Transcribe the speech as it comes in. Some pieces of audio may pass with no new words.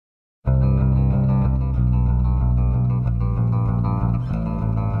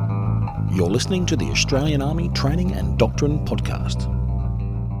listening to the Australian Army Training and Doctrine Podcast.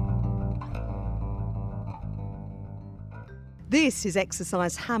 This is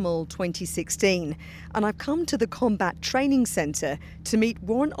Exercise Hamel 2016, and I've come to the Combat Training Centre to meet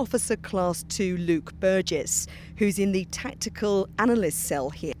Warrant Officer Class 2 Luke Burgess, who's in the Tactical Analyst cell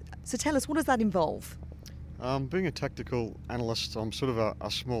here. So tell us, what does that involve? Being a tactical analyst, I'm sort of a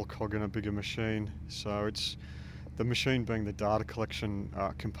small cog in a bigger machine. So it's the machine being the data collection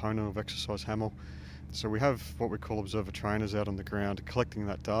component of Exercise Hamel. So we have what we call observer trainers out on the ground collecting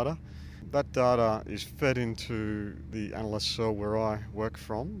that data. That data is fed into the analyst cell where I work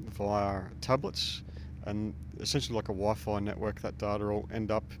from via tablets, and essentially like a Wi-Fi network, that data will end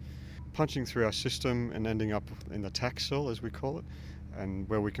up punching through our system and ending up in the TAC cell, as we call it, and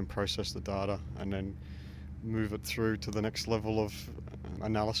where we can process the data and then move it through to the next level of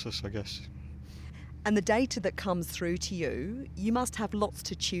analysis, I guess. And the data that comes through to you, you must have lots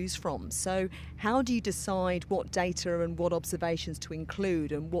to choose from. So how do you decide what data and what observations to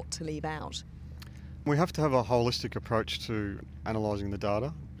include and what to leave out? We have to have a holistic approach to analysing the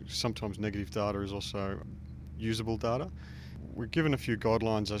data. Sometimes negative data is also usable data. We're given a few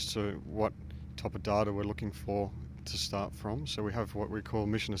guidelines as to what type of data we're looking for to start from. So we have what we call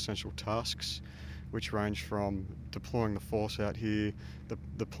mission essential tasks, which range from deploying the force out here,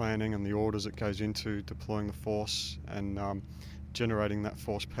 the planning and the orders that goes into deploying the force and generating that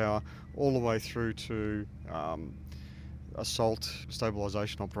force power, all the way through to assault,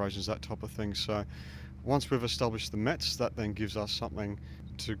 stabilisation operations, that type of thing. So once we've established the METs, that then gives us something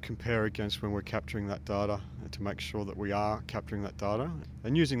to compare against when we're capturing that data, to make sure that we are capturing that data.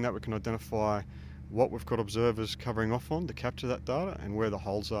 And using that, we can identify what we've got observers covering off on to capture that data and where the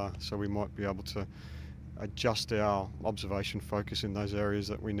holes are, so we might be able to adjust our observation focus in those areas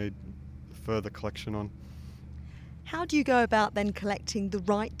that we need further collection on. How do you go about then collecting the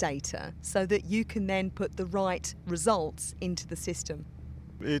right data so that you can then put the right results into the system?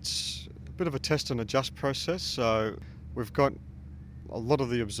 It's a bit of a test and adjust process. So we've got a lot of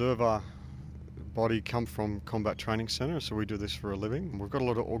the observer body come from Combat Training Centre, so we do this for a living. We've got a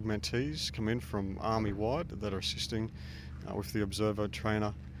lot of augmentees come in from Army-wide that are assisting with the observer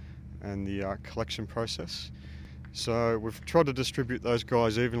trainer and the collection process. So we've tried to distribute those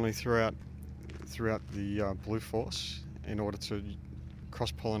guys evenly throughout the Blue Force in order to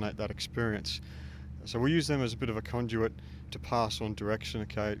cross-pollinate that experience. So we use them as a bit of a conduit to pass on direction.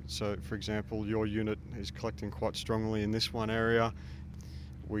 Okay, so for example, your unit is collecting quite strongly in this one area.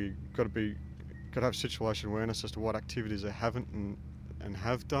 We've got to have situation awareness as to what activities they haven't and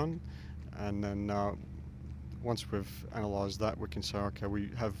have done, and then once we've analysed that, we can say, okay, we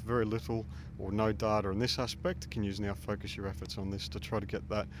have very little or no data in this aspect, can you now focus your efforts on this to try to get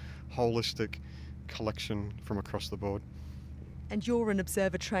that holistic collection from across the board. And you're an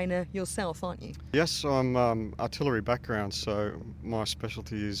observer trainer yourself, aren't you? Yes, I'm artillery background, so my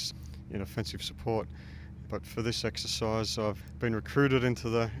specialty is in offensive support. But for this exercise, I've been recruited into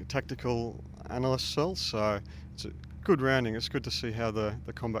the tactical analyst cell, so it's a good rounding. It's good to see how the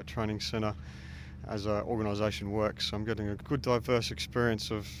Combat Training Centre as an organisation works. I'm getting a good diverse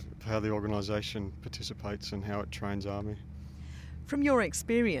experience of how the organisation participates and how it trains Army. From your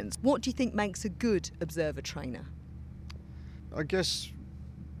experience, what do you think makes a good observer trainer? I guess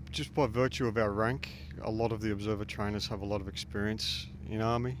just by virtue of our rank, a lot of the observer trainers have a lot of experience in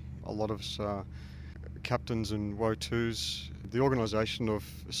Army. A lot of us are captains and WO2s. The organisation of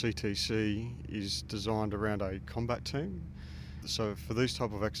CTC is designed around a combat team. So for these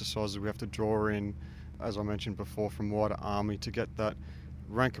type of exercises, we have to draw in, as I mentioned before, from wider Army to get that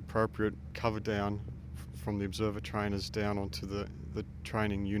rank appropriate cover down from the observer trainers down onto the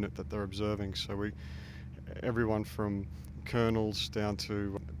training unit that they're observing. So everyone from colonels down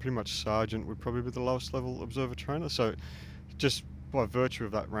to pretty much sergeant would probably be the lowest level observer trainer. So just by virtue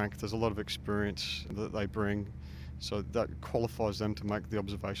of that rank, there's a lot of experience that they bring, so that qualifies them to make the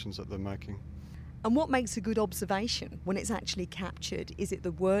observations that they're making. And what makes a good observation when it's actually captured? Is it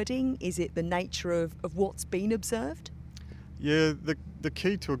the wording? Is it the nature of what's been observed? Yeah, the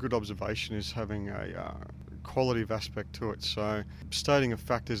key to a good observation is having a qualitative aspect to it. So stating a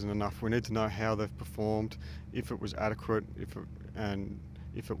fact isn't enough. We need to know how they've performed, if it was adequate,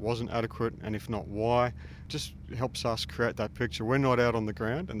 if it wasn't adequate, and if not, why. Just helps us create that picture. We're not out on the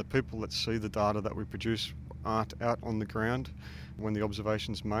ground, and the people that see the data that we produce aren't out on the ground when the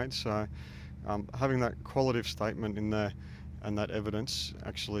observation's made. So having that qualitative statement in there and that evidence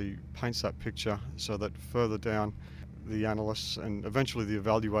actually paints that picture so that further down the analysts and eventually the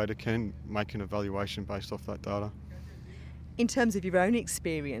evaluator can make an evaluation based off that data. In terms of your own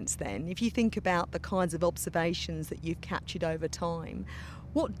experience then, if you think about the kinds of observations that you've captured over time,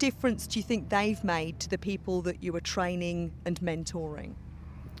 What difference do you think they've made to the people that you were training and mentoring?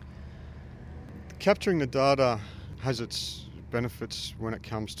 Capturing the data has its benefits when it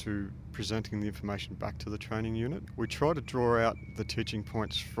comes to presenting the information back to the training unit. We try to draw out the teaching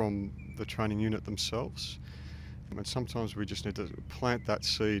points from the training unit themselves, and sometimes we just need to plant that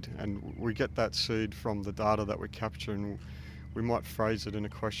seed, and we get that seed from the data that we capture, and we might phrase it in a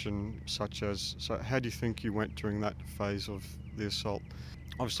question such as, so how do you think you went during that phase of the assault?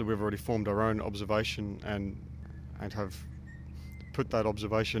 Obviously we've already formed our own observation and have put that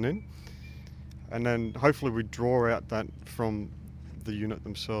observation in, and then hopefully we draw out that from the unit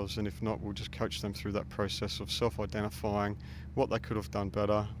themselves, and if not, we'll just coach them through that process of self-identifying what they could have done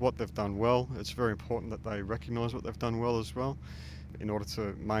better, what they've done well. It's very important that they recognise what they've done well as well in order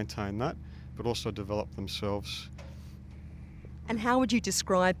to maintain that, but also develop themselves. And how would you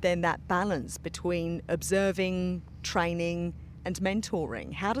describe then that balance between observing, training and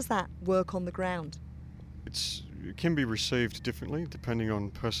mentoring? How does that work on the ground? It can be received differently depending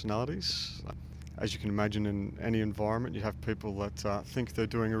on personalities. As you can imagine, in any environment you have people that think they're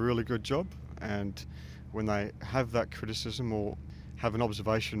doing a really good job, and when they have that criticism or have an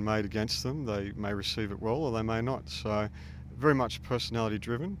observation made against them, they may receive it well or they may not. So very much personality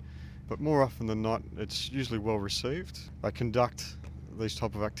driven, but more often than not it's usually well received. They conduct these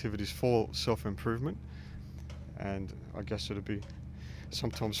type of activities for self-improvement, and I guess it'd be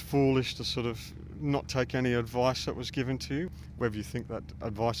sometimes foolish to sort of not take any advice that was given to you. Whether you think that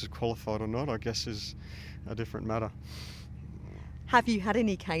advice is qualified or not, I guess, is a different matter. Have you had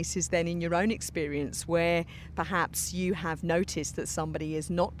any cases then in your own experience where perhaps you have noticed that somebody is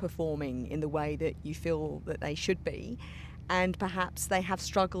not performing in the way that you feel that they should be, and perhaps they have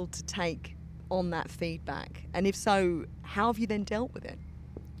struggled to take on that feedback? And if so, how have you then dealt with it?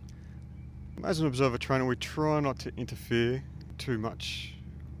 As an observer trainer, we try not to interfere too much.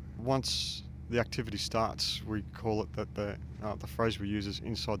 Once the activity starts, we call it that the phrase we use is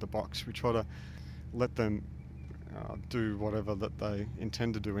inside the box. We try to let them do whatever that they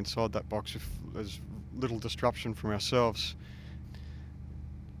intend to do inside that box with as little disruption from ourselves.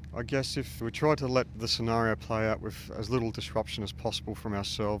 I guess if we try to let the scenario play out with as little disruption as possible from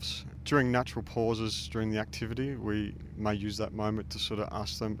ourselves, during natural pauses during the activity, we may use that moment to sort of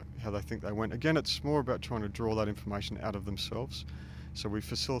ask them how they think they went. Again, it's more about trying to draw that information out of themselves. So we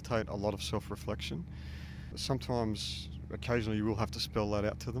facilitate a lot of self-reflection. Sometimes, occasionally, you will have to spell that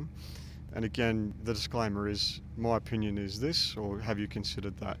out to them. And again, the disclaimer is, my opinion is this, or have you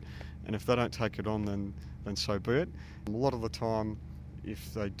considered that? And if they don't take it on, then so be it. A lot of the time,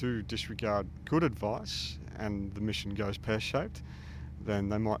 if they do disregard good advice and the mission goes pear-shaped, then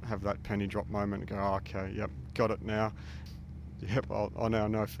they might have that penny drop moment and go, oh, okay, yep, got it now. Yep, I now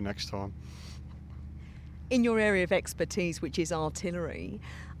know for next time. In your area of expertise, which is artillery,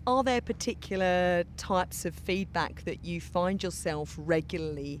 are there particular types of feedback that you find yourself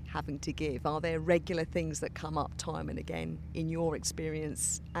regularly having to give? Are there regular things that come up time and again in your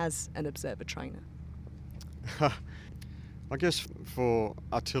experience as an observer trainer? I guess for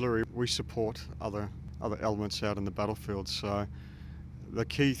artillery, we support other elements out in the battlefield. So the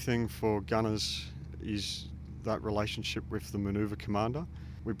key thing for gunners is that relationship with the manoeuvre commander.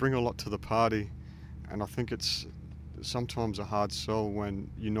 We bring a lot to the party, and I think it's sometimes a hard sell when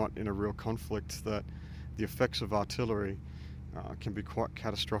you're not in a real conflict, that the effects of artillery can be quite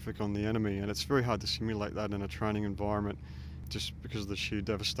catastrophic on the enemy, and it's very hard to simulate that in a training environment just because of the sheer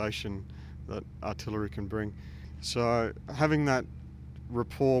devastation that artillery can bring. So having that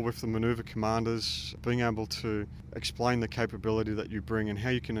rapport with the manoeuvre commanders, being able to explain the capability that you bring and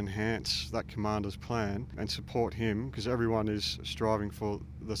how you can enhance that commander's plan and support him, because everyone is striving for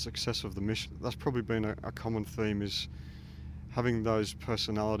the success of the mission. That's probably been a common theme, is having those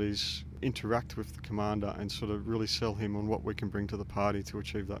personalities interact with the commander and sort of really sell him on what we can bring to the party to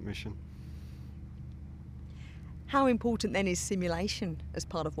achieve that mission. How important then is simulation as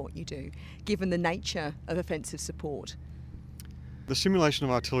part of what you do, given the nature of offensive support? The simulation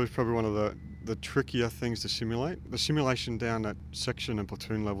of artillery is probably one of the trickier things to simulate. The simulation down at section and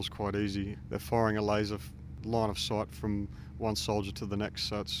platoon level is quite easy. They're firing a laser line of sight from one soldier to the next,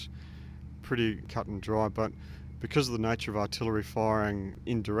 so it's pretty cut and dry. But because of the nature of artillery firing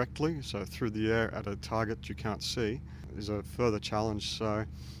indirectly, so through the air at a target you can't see, is a further challenge. So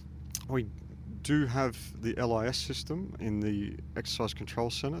we do have the LIS system in the Exercise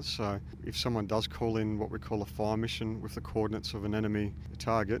Control Centre, so if someone does call in what we call a fire mission with the coordinates of an enemy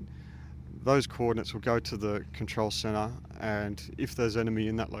target, those coordinates will go to the control centre, and if there's enemy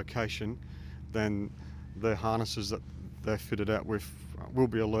in that location, then the harnesses that they're fitted out with will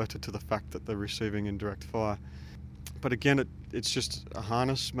be alerted to the fact that they're receiving indirect fire. But again, it's just a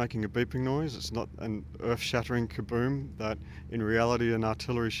harness making a beeping noise. It's not an earth-shattering kaboom that in reality an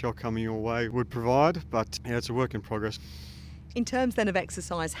artillery shell coming your way would provide, but yeah, it's a work in progress. In terms then of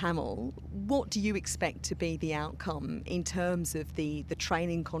exercise Hamel, what do you expect to be the outcome in terms of the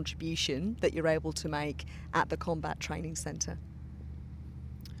training contribution that you're able to make at the Combat Training Centre?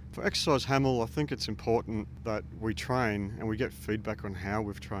 For exercise Hamel, I think it's important that we train and we get feedback on how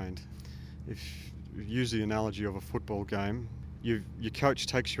we've trained. If you use the analogy of a football game, your coach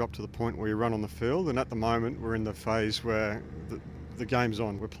takes you up to the point where you run on the field, and at the moment we're in the phase where the game's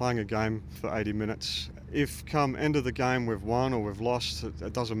on. We're playing a game for 80 minutes. If come end of the game we've won or we've lost,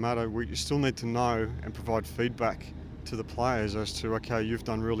 it doesn't matter. You still need to know and provide feedback to the players as to, okay, you've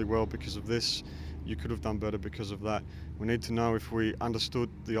done really well because of this, you could have done better because of that. We need to know if we understood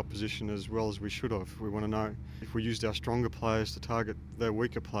the opposition as well as we should have. We want to know if we used our stronger players to target their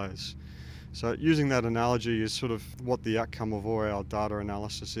weaker players. So using that analogy is sort of what the outcome of all our data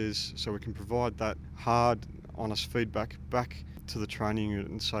analysis is, so we can provide that hard, honest feedback back to the training unit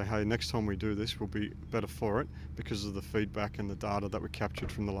and say, hey, next time we do this, we'll be better for it because of the feedback and the data that we captured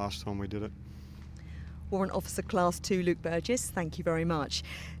from the last time we did it. Warrant Officer Class 2 Luke Burgess, thank you very much.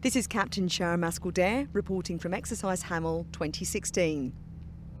 This is Captain Sharon Mascall-Dare reporting from Exercise Hamel 2016.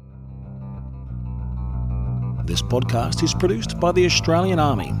 This podcast is produced by the Australian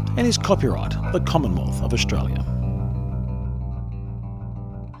Army and is copyright the Commonwealth of Australia.